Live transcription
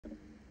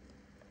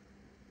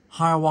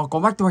Hi,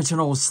 welcome back to my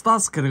channel.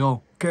 Stars gonna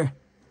go. Okay.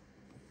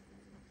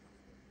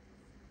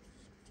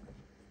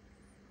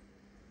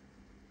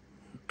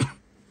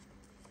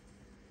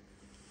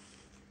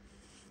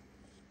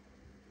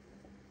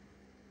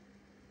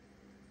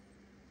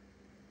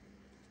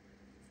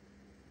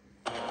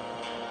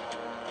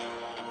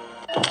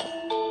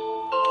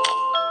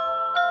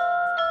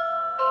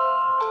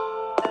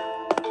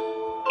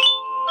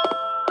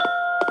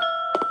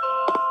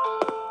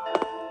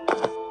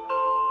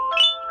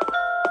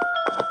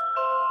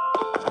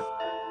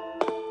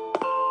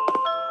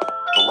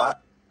 The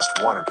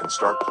last one can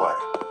start play.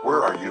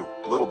 Where are you,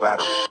 little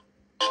battery?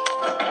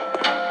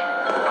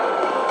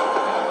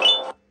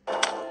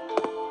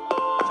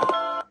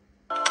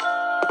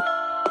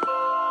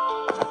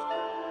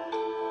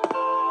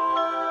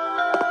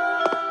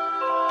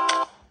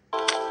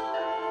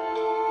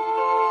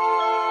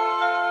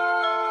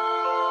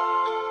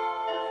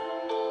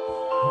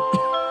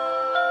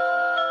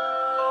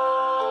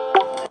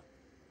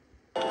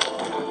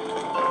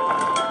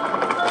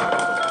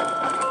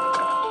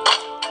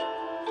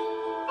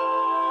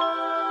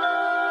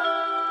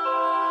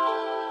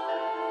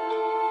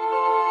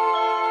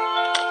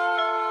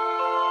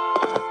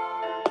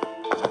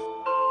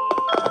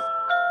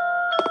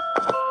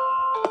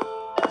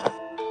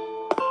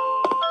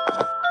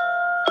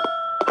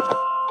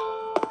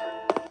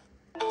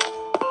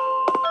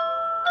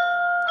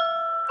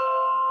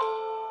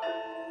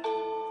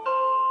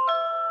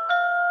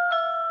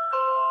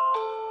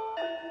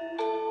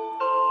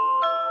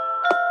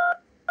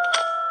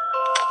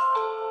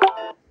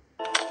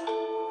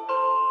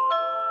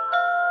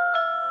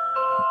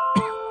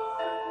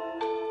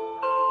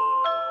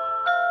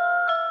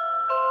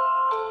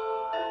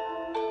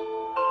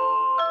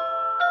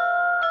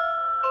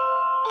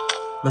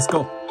 Let's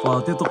go. Và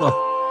tiếp tục rồi.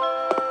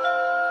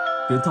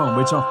 Tiến thẳng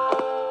bên trong.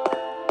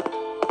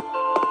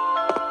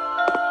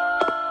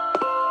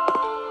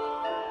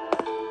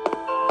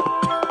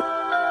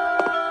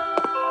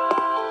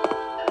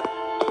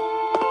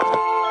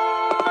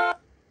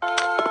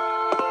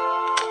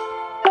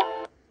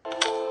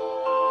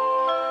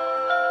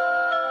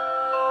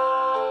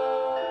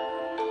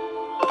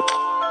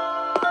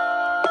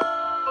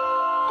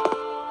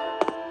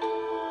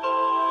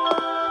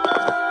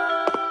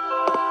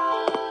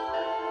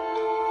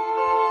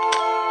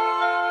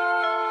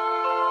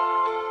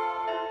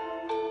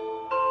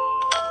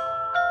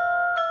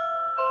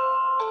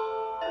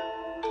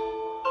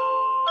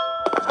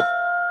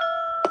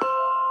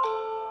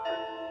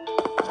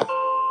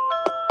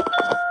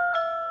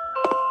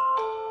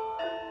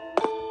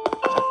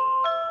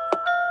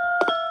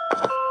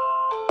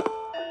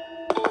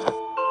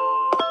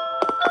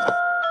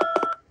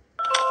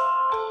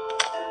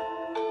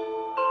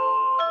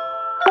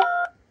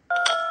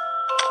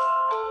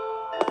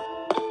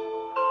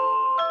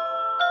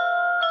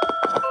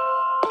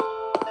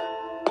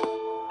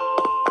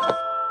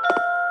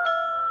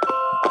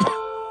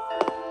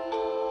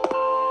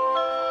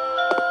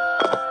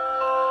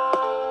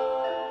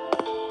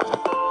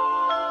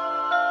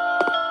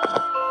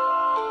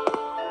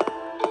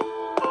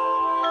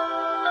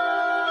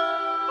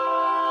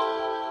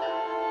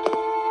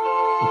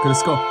 Okay,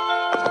 let's go.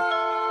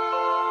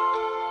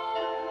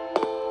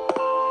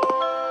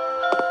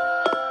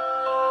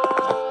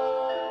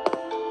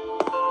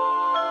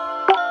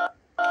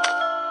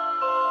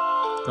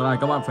 Cái này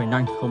các bạn phải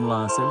nhanh, không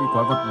là sẽ bị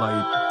quái vật này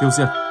tiêu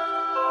diệt.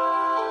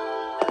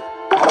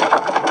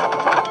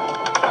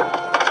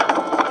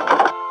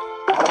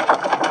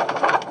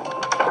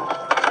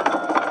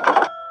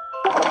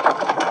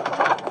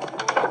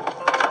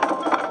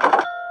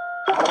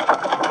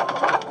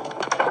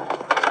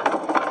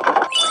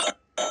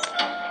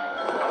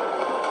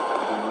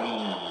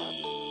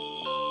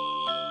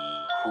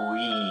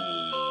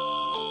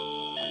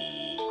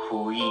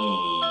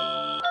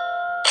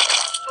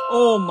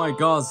 Oh my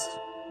god.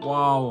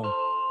 Wow.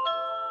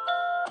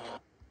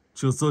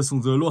 Trượt rơi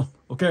xuống dưới luôn.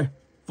 Ok.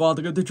 Vào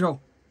tới game tiếp theo.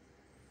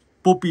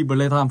 Poppy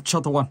Playtime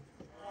Chapter 1.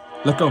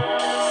 Let's go.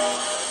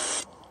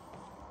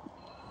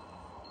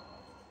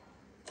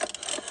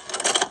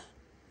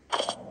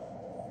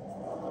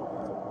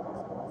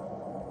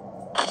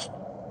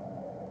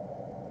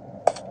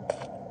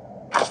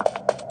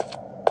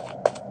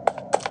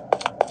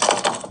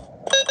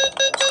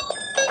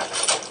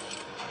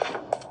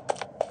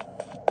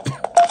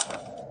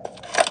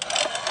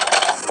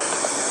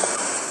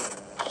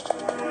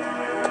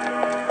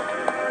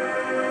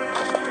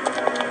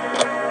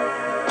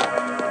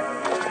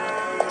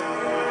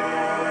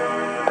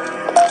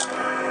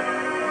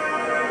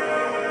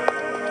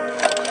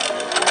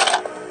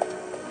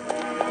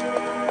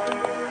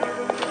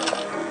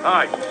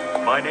 Hi,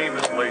 my name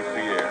is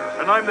Lacier,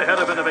 and I'm the head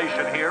of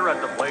innovation here at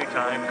the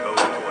Playtime Code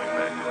Toy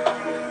Factory.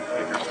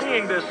 If you're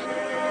seeing this,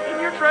 then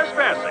you're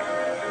trespassing.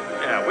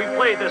 Yeah, we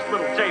play this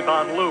little tape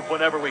on loop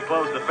whenever we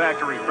close the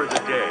factory for the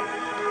day.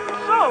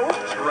 So,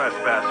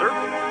 trespasser,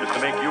 just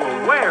to make you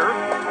aware,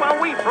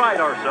 while we pride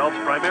ourselves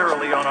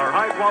primarily on our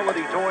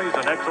high-quality toys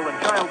and excellent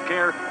child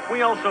care,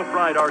 we also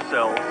pride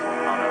ourselves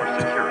on our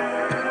security.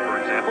 For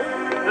example,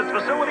 this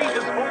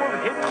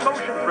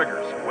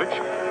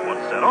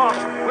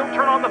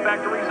turn on the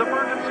factory's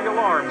emergency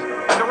alarms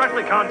and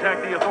directly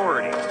contact the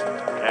authorities.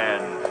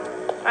 And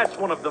that's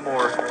one of the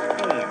more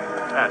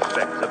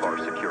aspects of our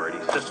security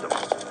system.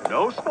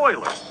 No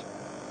spoilers.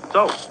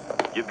 So,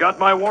 you've got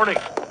my warning.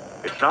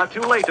 It's not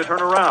too late to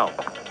turn around.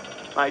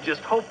 I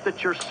just hope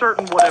that you're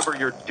certain whatever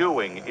you're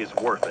doing is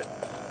worth it.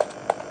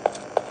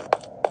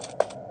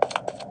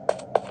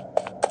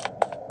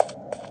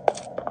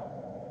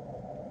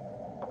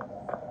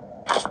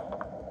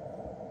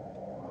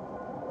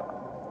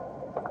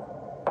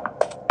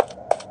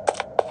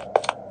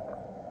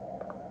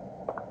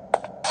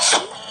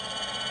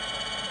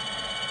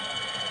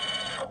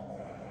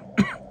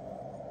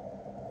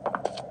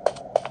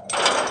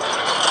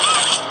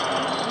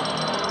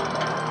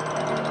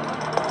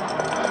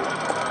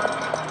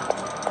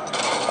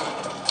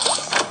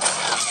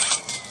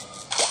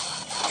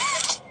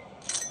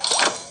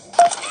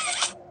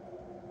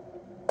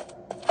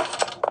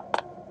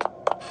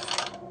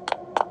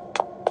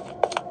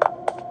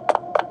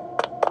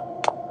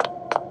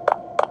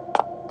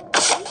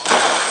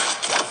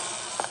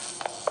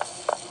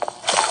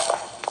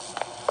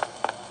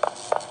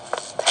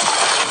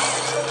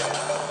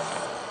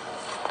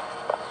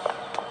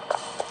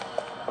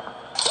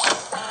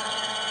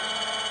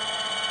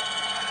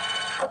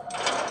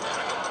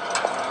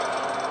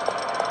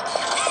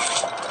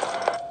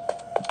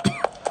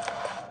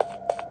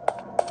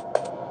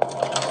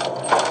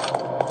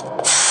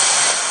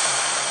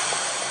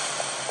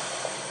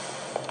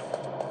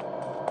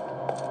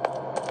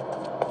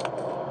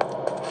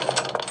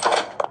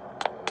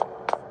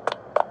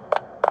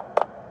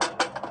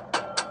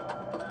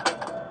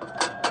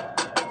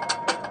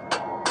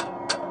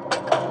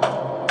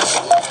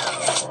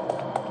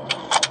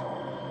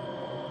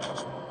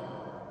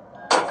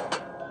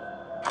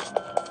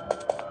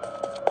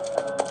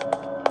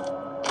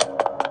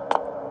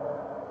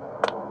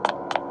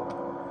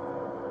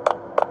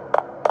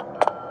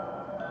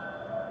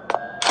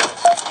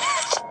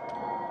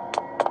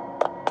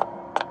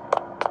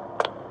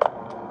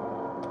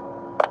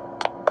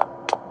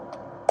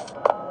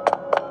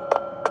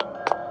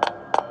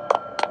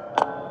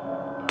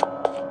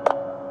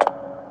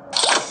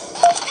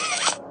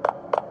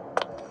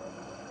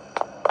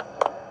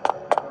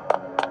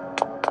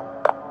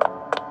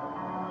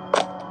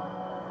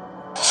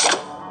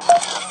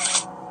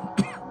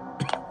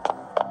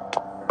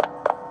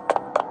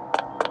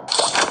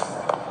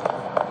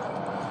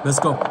 Let's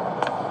go.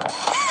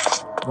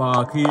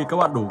 Và khi các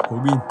bạn đổ khối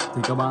pin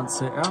thì các bạn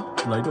sẽ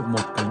lấy được một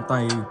cánh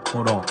tay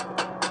màu đỏ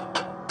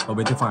ở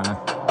bên tay phải này.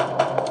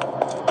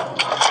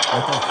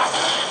 Let's go.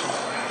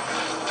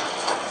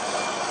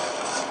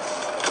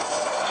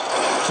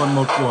 Phần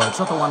 1 của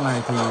chapter 1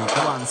 này thì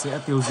các bạn sẽ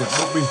tiêu diệt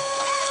bộ pin.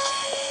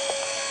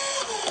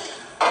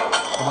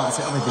 Các bạn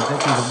sẽ phải tìm cách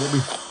tiêu diệt bộ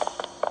pin.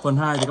 Phần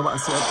 2 thì các bạn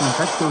sẽ tìm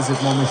cách tiêu diệt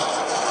mommy.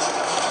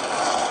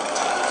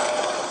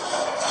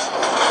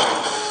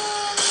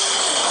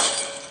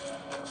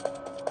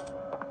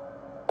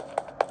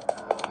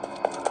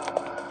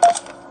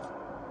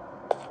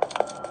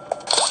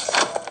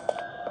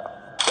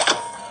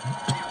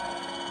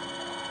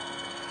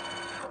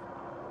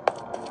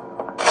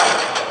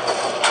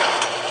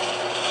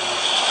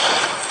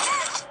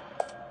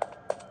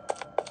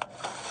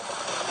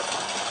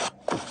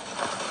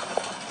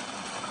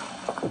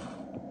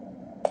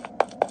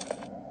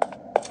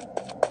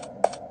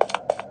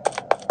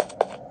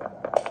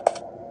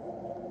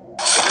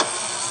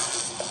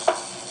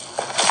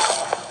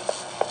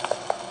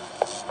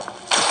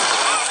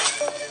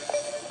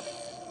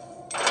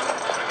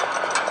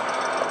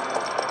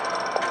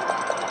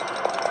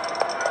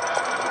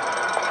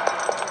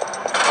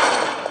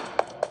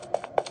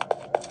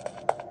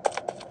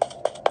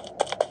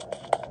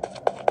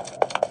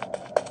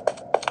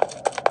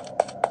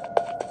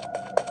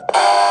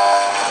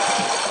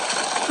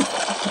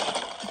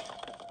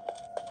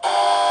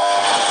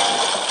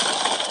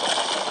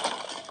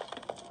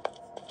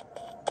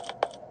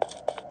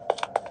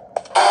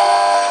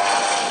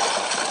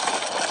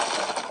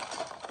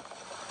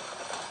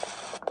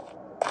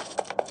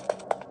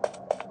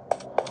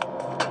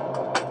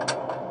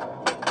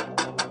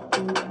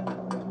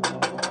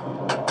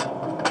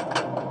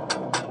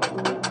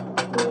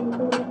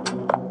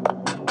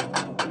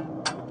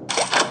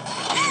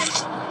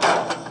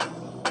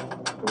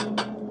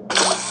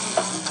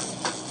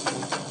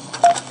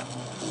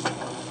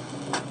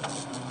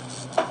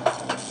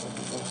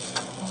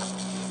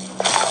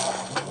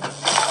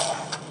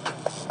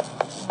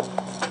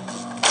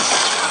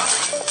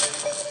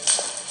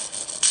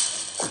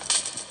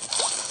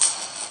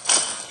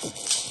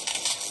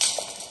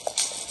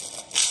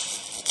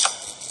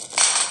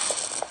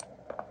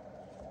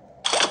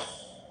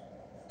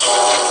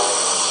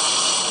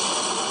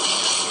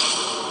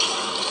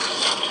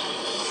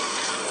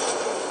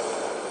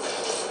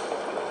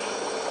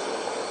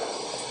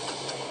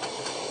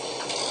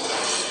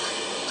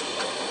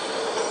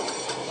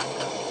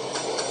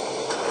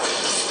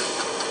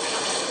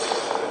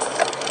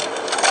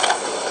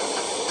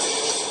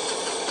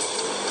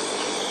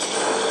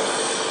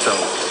 So,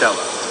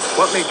 Stella,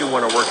 What made you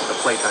want to work at the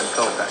Playtime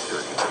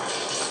factory?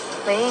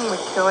 Playing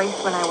with toys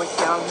when I was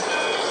young was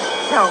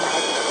so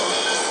magical.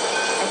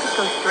 I could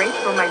go straight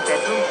from my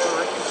bedroom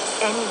floor to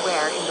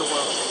anywhere in the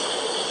world.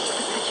 It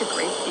was such a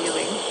great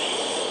feeling.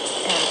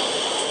 And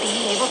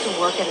being able to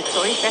work at a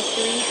toy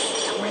factory,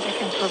 somewhere that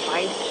can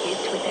provide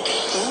kids with that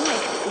same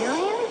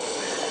experience,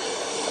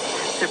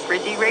 it's a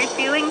pretty great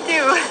feeling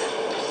too.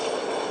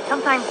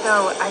 Sometimes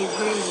though, I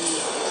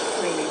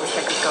really wish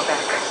I could go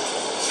back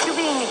to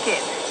being a kid.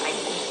 I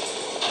mean,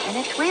 and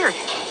it's weird,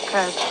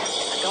 because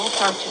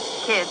adults are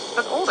just kids,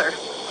 but older.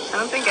 I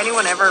don't think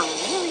anyone ever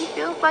really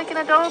feels like an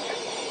adult.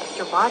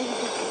 Your body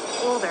just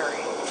gets older,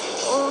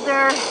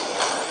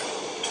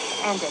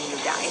 and then you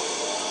die.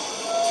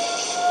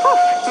 Poof!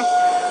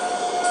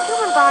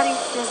 Human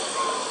bodies just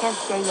can't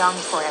stay young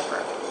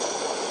forever.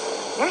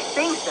 There's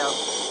things though,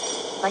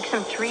 like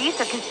some trees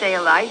that can stay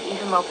alive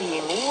even while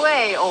being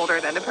way older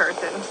than a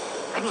person.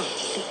 I mean,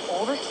 the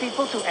oldest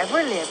people to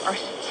ever live are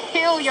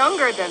still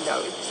younger than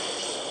those.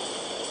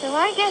 So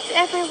I guess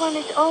everyone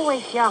is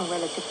always young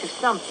relative to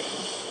something,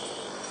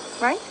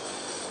 right?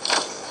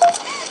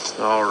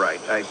 All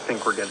right, I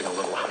think we're getting a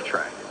little off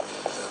track.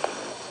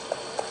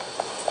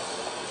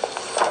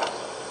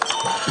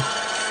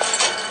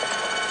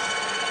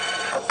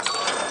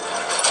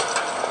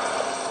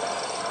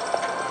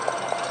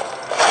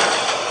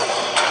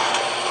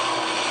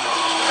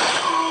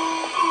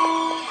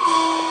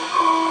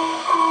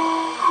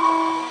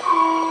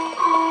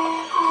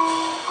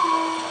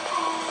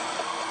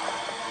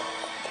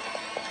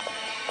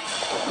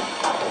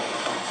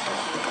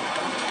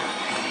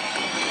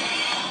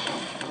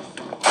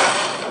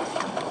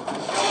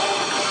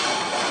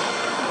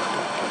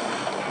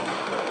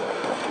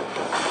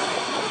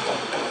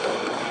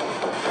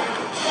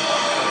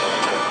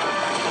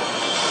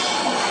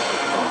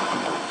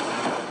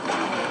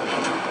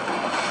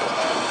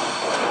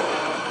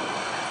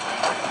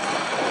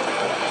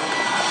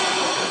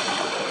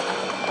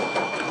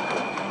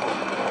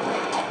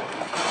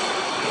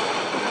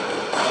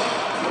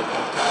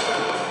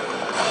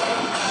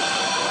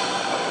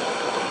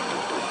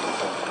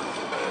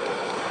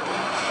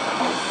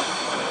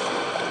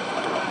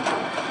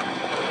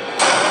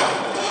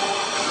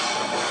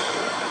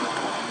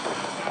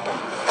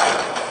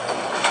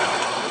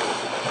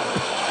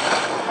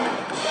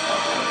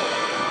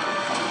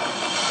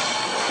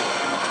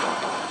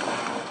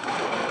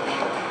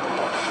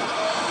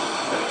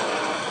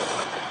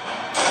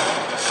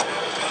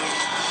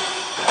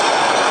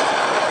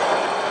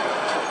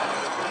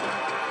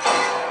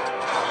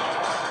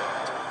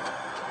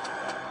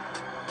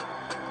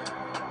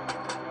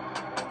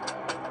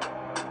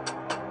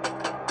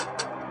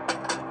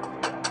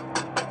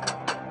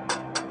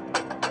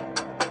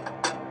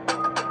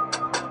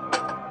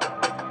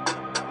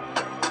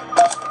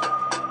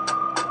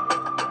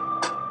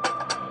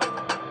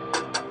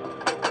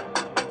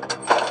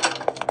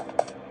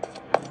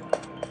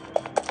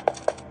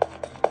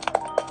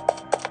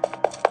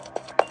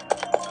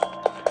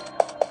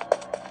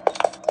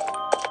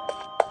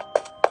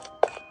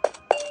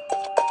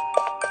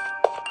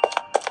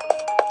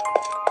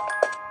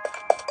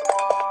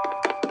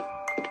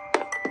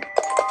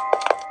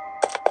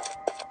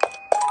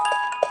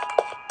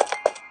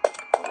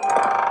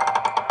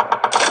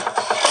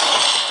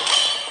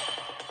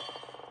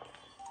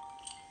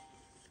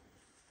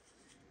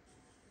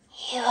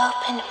 You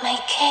opened my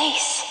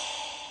case.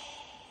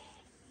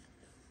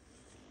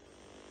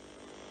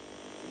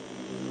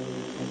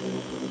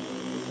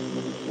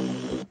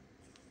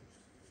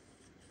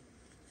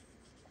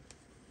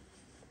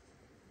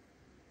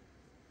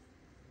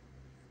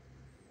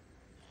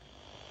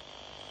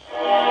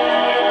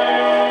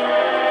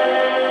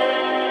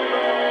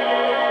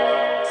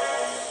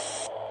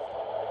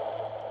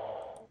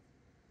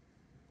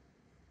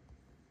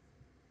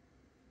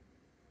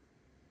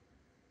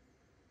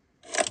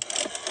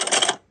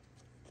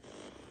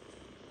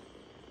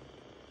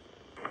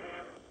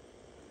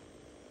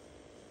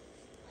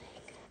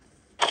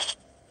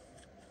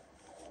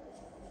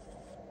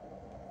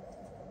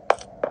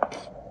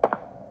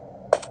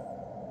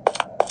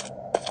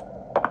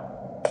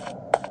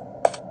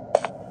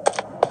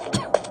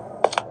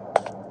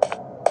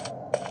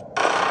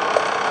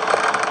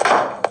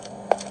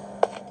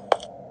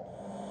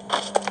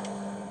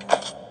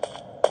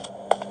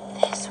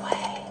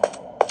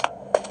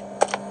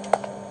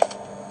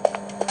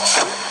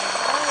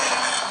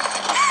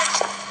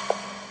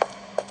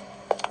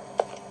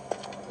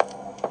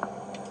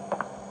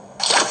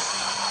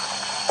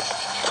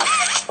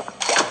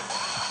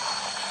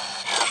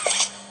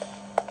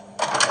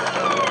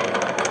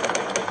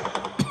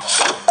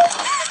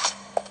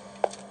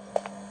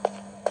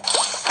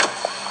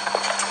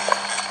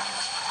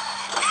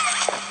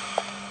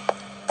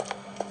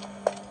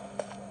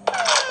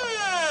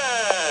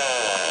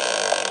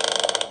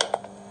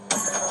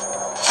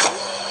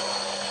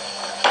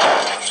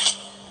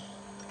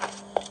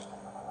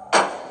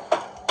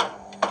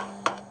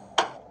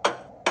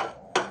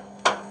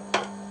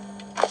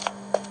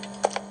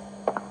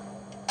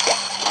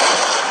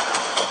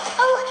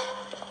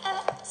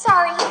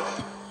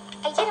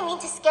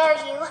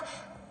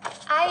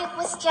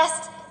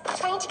 just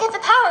trying to get the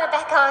power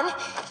back on.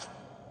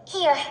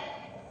 Here.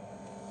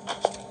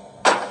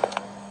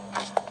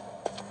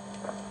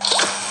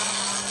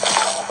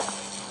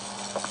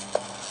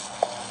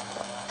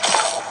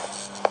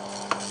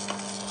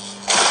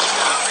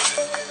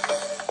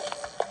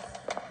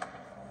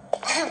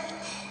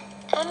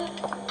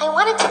 I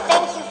wanted to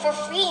thank you for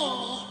freeing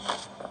me.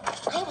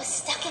 I was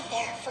stuck in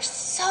there for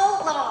so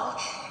long.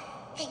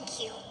 Thank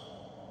you.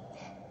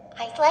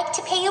 I'd like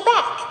to pay you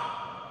back.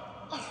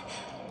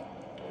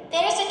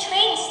 There's a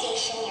train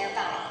station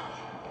nearby.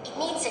 It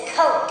needs a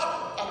code,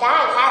 and I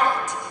have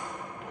it.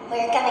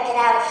 We're gonna get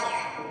out of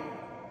here.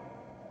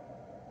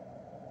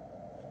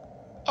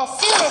 As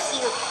soon as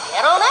you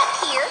get on up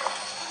here.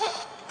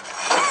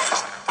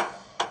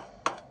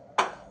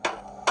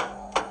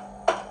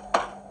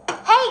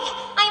 Hey,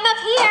 I'm up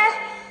here.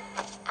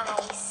 I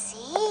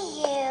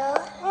see you.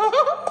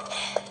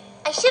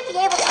 I should be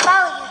able to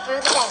follow you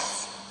through the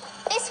vents.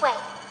 This way.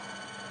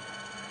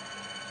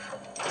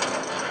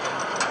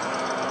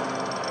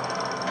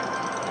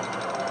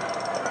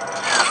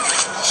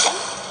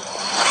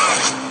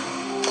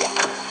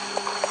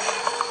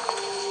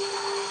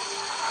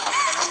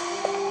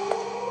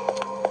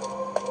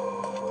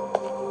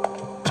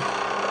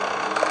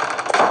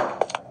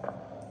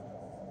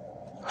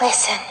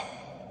 Listen,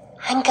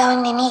 I'm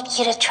going to need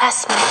you to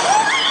trust me.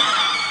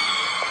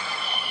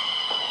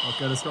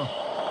 Okay, let's go.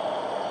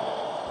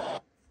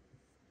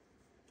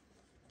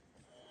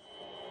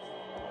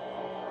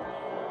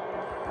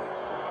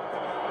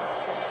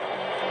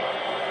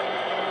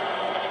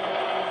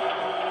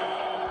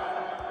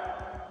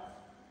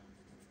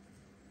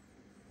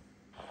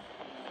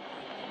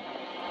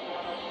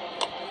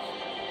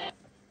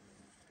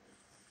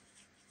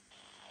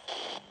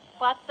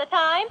 What's the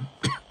time?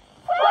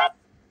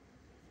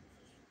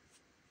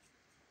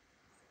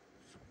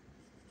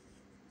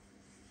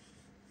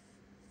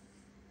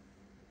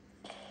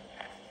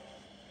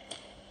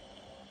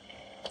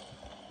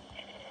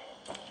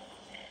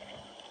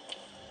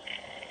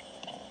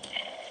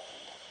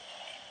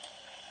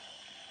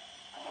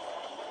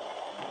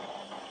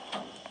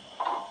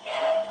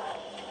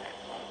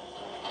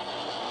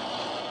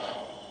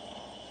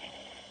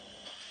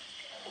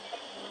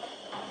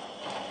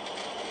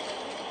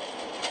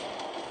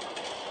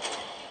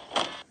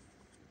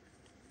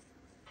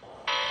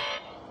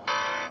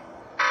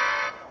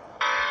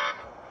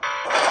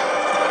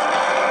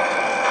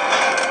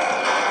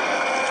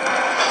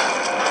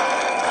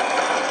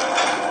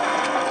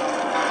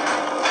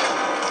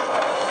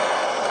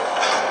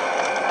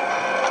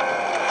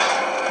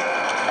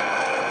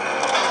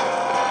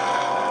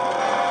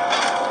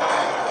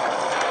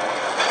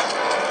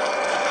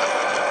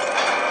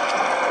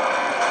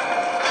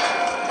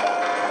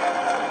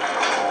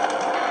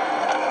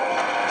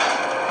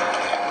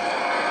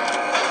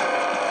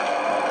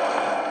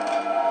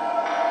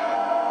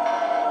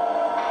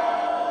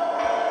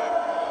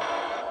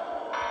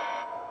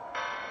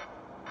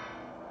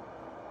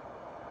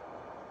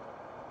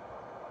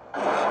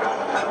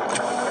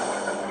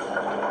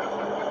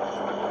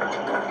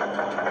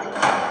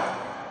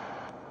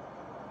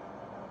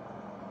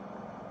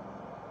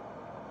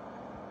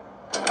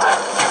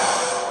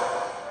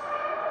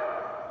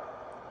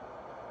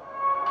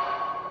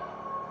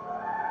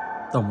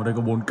 Tổng ở đây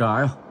có 4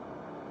 cái à?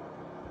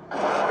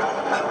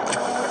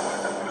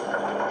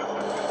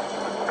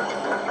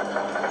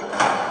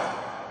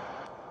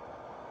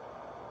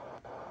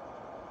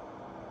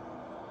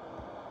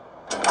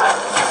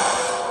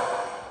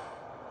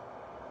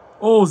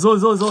 Oh, rồi,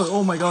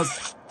 oh my god.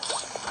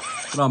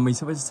 Là mình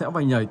sẽ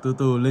phải nhảy từ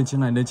từ lên trên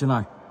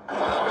này,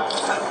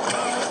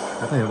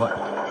 Có thể vậy.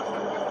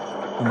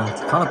 Nhưng mà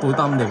khá là tối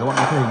tăm để các bạn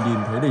có thể nhìn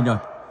thấy để nhảy.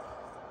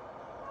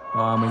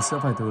 Và mình sẽ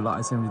phải thử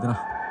lại xem như thế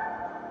nào.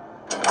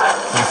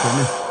 Xuống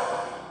đi.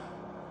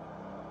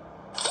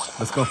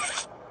 Let's go.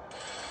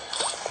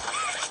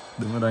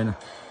 Đứng ở đây này.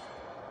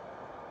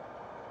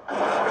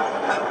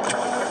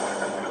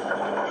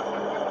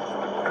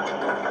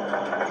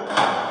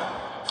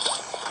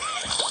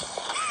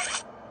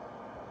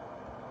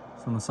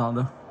 Xong là sao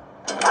nữa?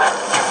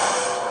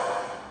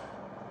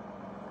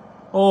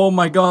 Oh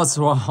my god,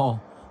 wow.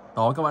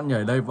 Đó, các bạn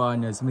nhảy đây và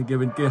nhảy sang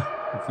bên kia.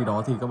 Khi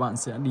đó thì các bạn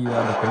sẽ đi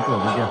ra được cánh cửa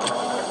bên kia.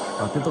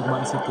 Và tiếp tục các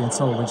bạn sẽ tiến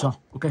sâu bên trong.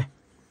 Ok.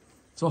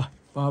 Rồi,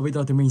 và bây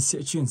giờ thì mình sẽ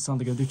chuyển sang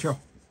tới game tiếp theo.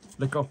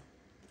 Let's go.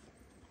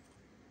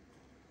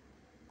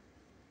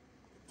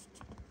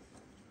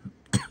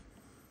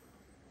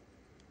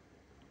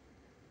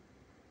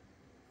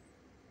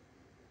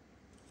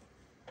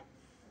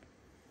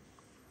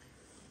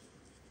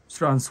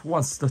 Trans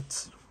wants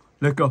that.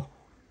 Let's go.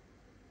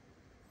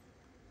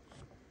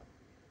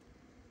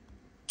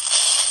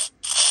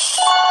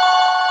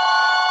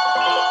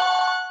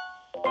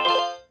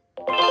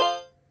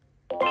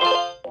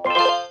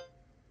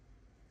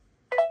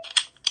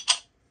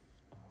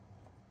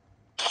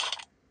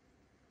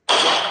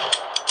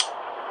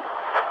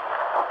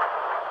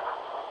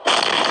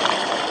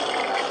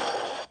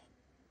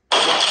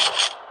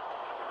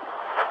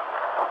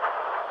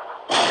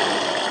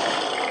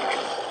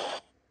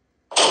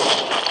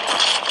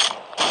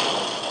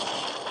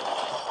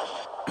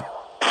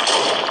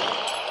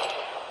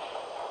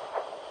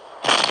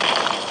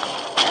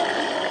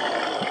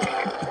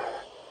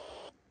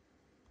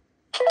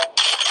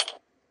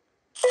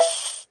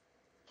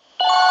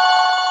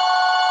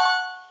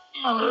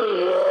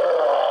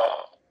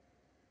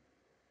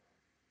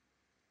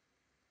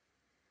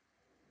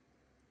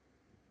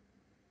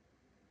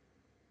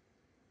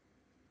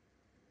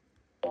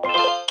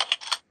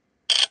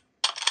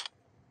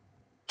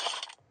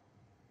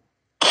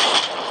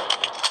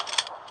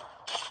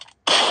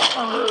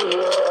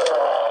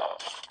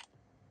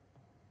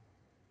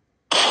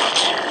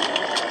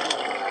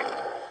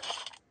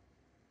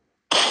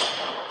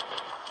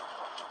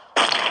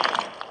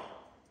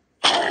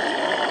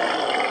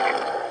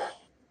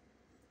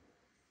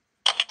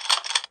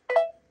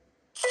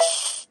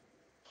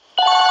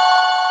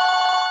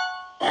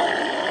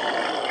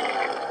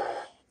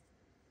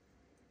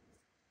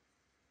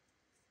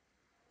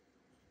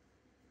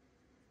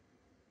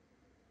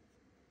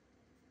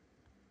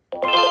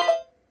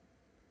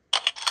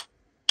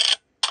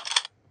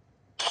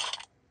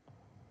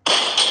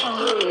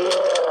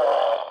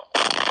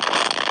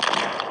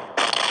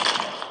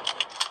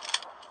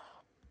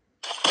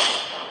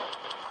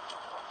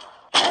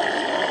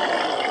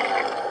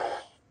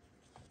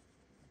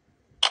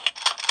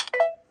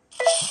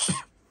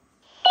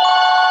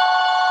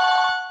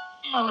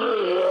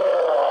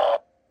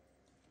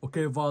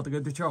 Ok, vào từ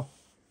game tiếp theo.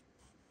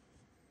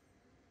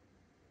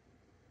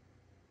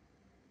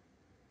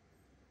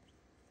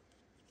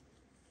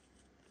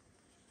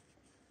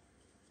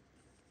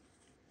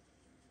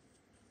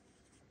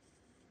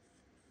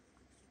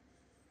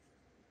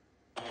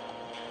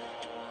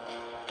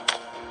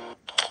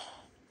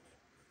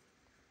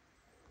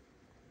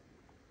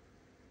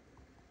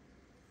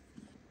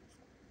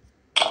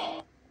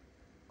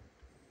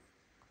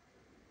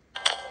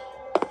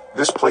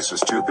 This place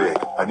is too big.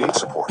 I need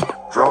support.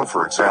 Drone,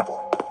 for example.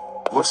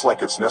 Looks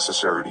like it's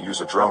necessary to use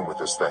a drone with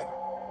this thing.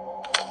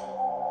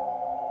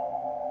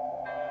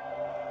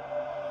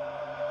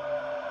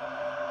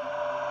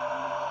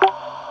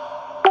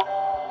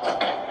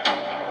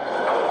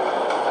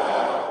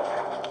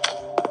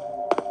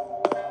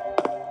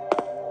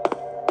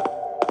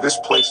 This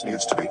place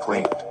needs to be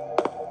cleaned.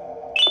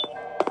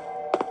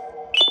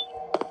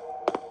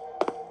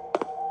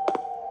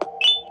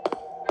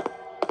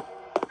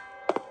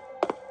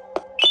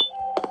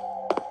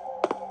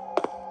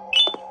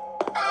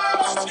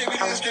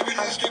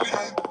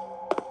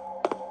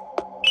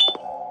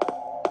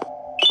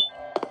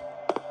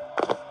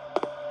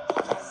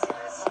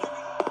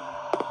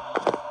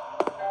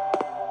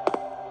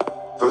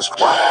 Those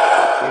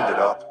I cleaned it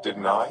up,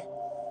 didn't I?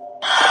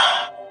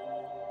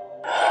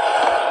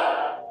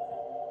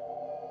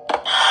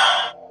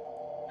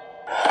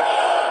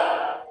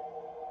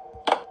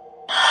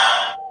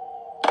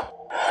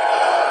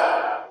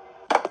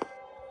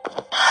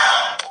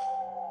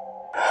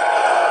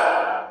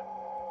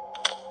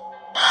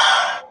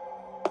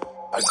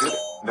 I did it.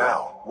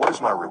 Now, what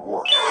is my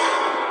reward?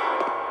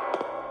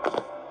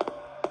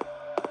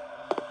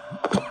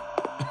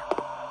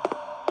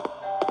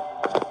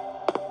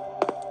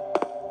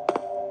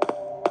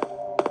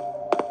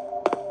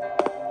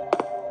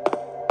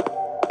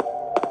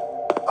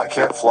 I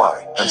can't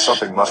fly, and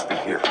something must be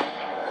here.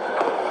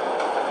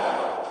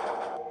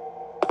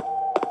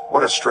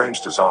 What a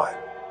strange design.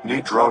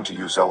 Need drone to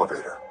use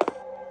elevator.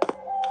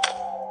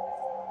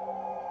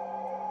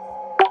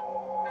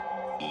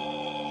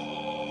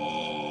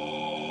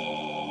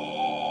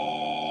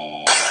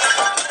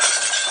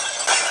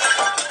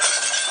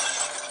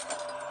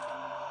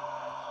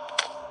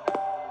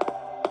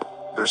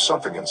 There's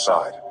something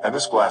inside, and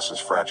this glass is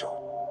fragile.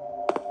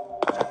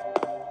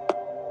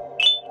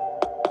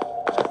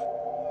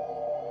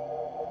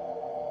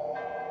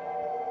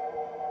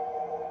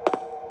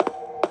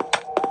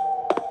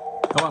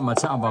 Các bạn mà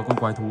chạm vào con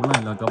quái thú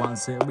này là các bạn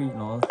sẽ bị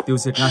nó tiêu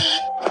diệt ngay.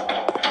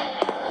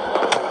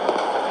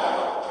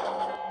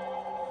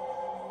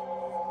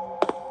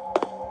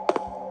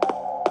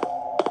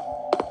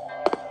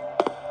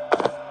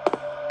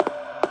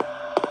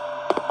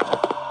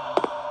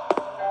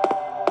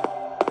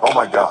 Oh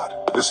my god,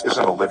 this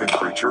isn't a living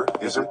creature,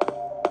 is it?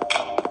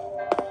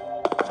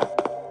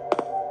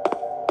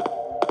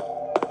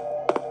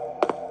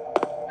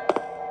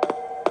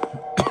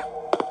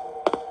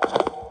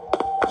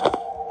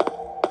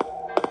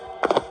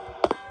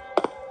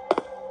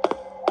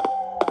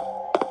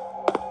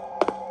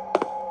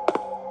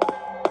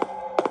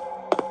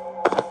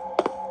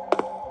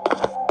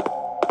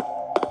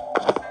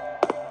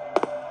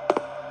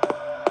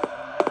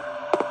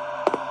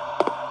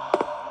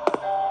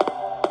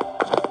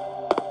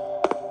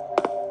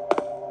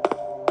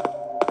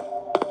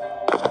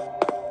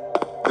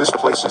 This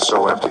place is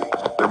so empty.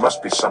 There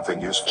must be something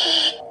useful.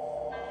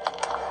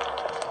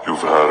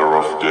 You've had a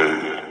rough day.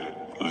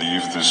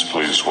 Leave this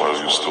place while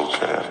you still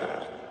can.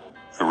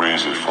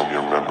 Erase it from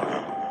your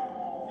memory.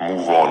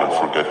 Move on and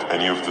forget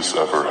any of this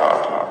ever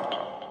happened.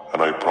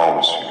 And I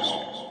promise you,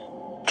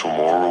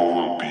 tomorrow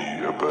will be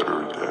a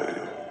better day.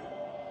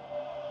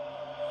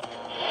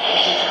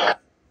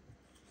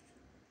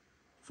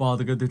 Vào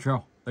từ game tiếp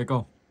theo. Đây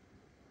câu.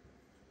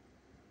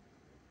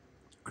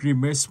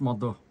 Grimace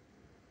Mother.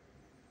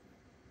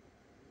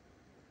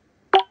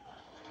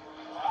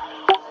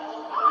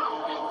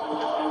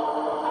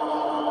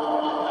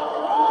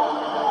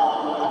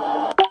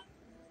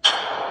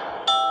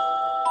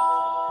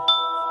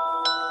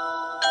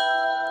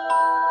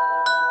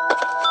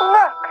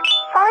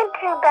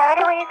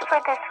 For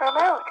this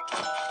remote.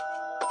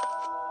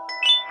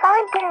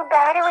 Find 2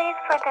 batteries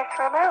for this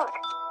remote.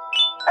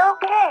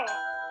 Okay.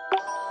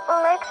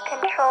 Let's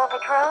control the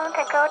drone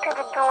to go to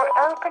the door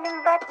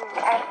opening button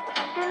and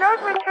do not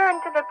return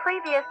to the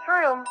previous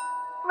room.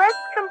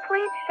 Let's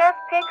complete Chef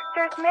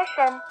Pigster's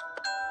mission.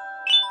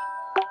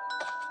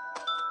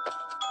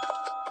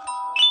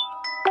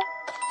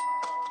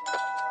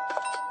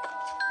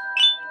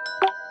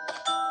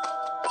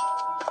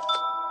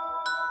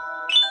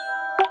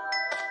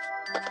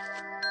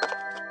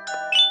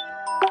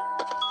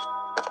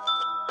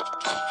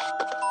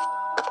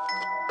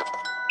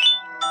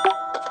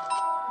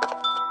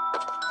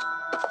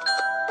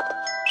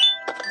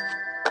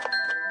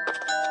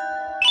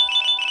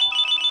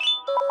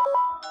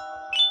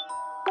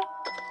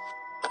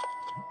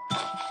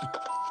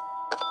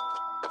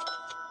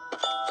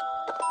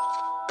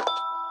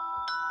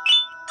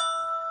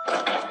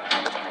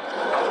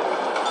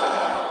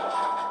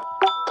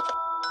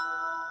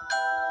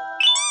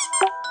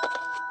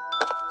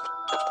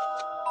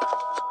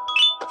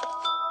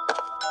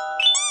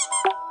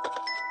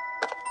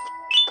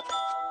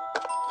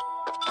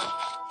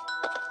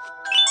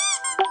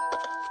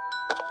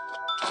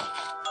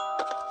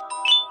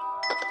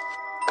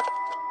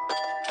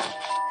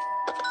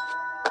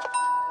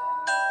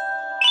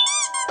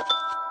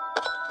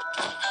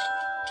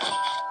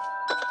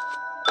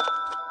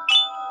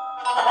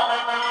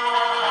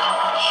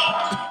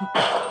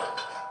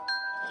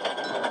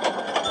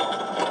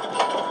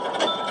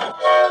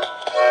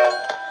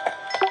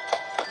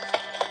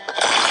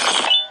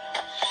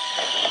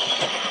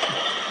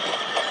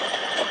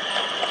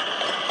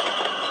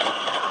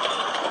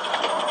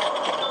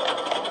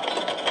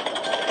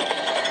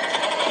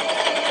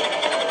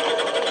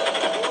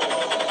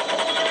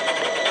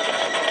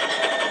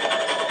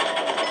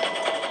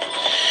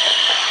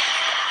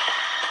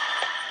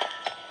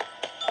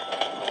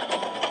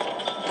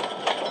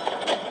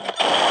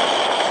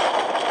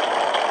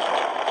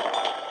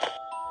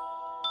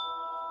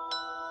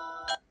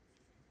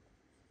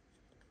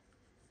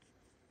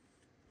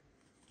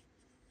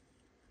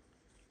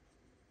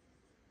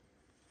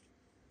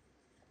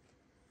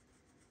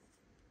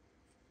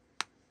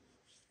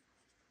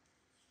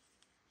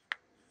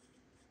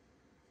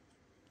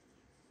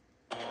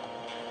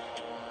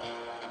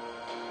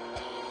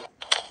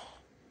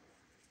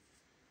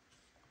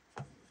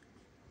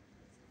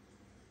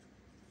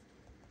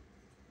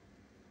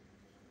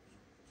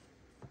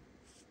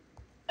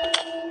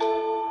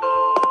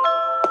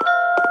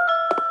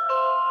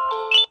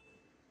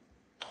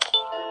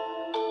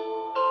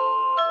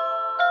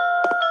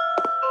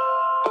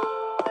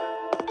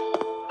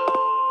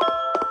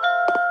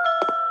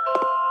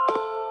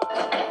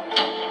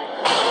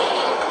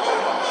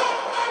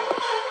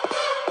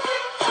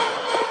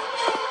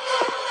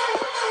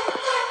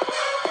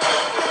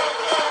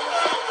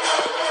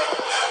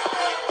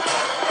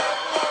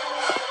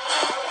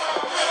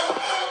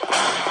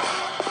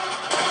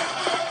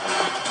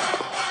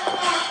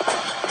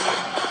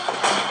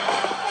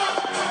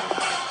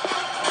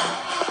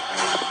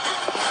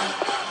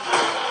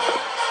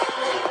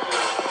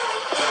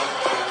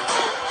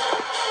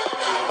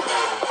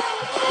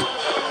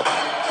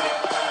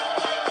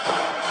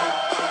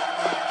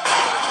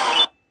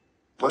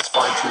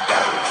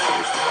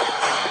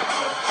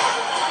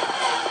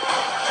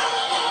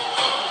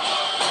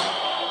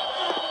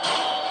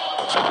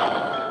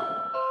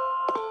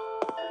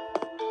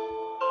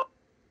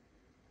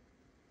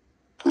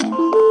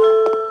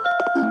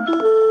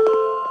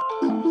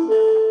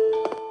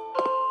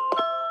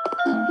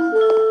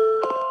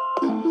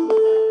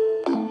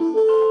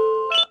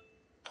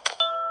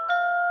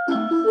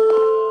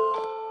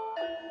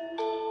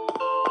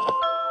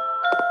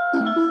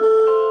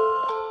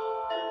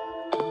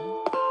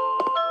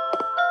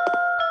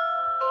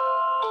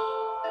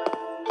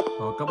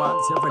 các bạn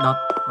sẽ phải đặt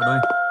ở đây.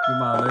 Nhưng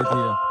mà ở đây thì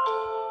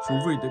chú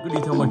vịt cứ đi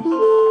theo mình.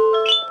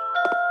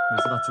 Mình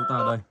sẽ đặt chúng ta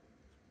ở đây.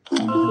 Như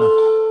thế này.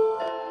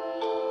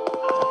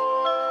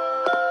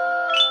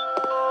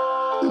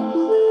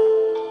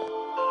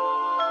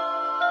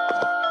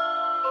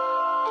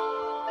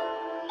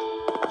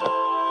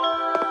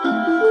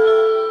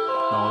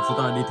 Đó, chúng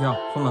ta đi theo,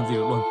 không làm gì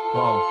được luôn.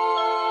 Wow.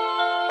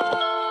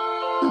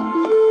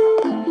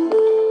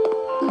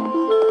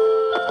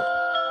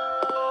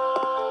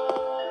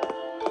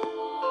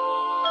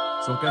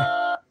 Ok.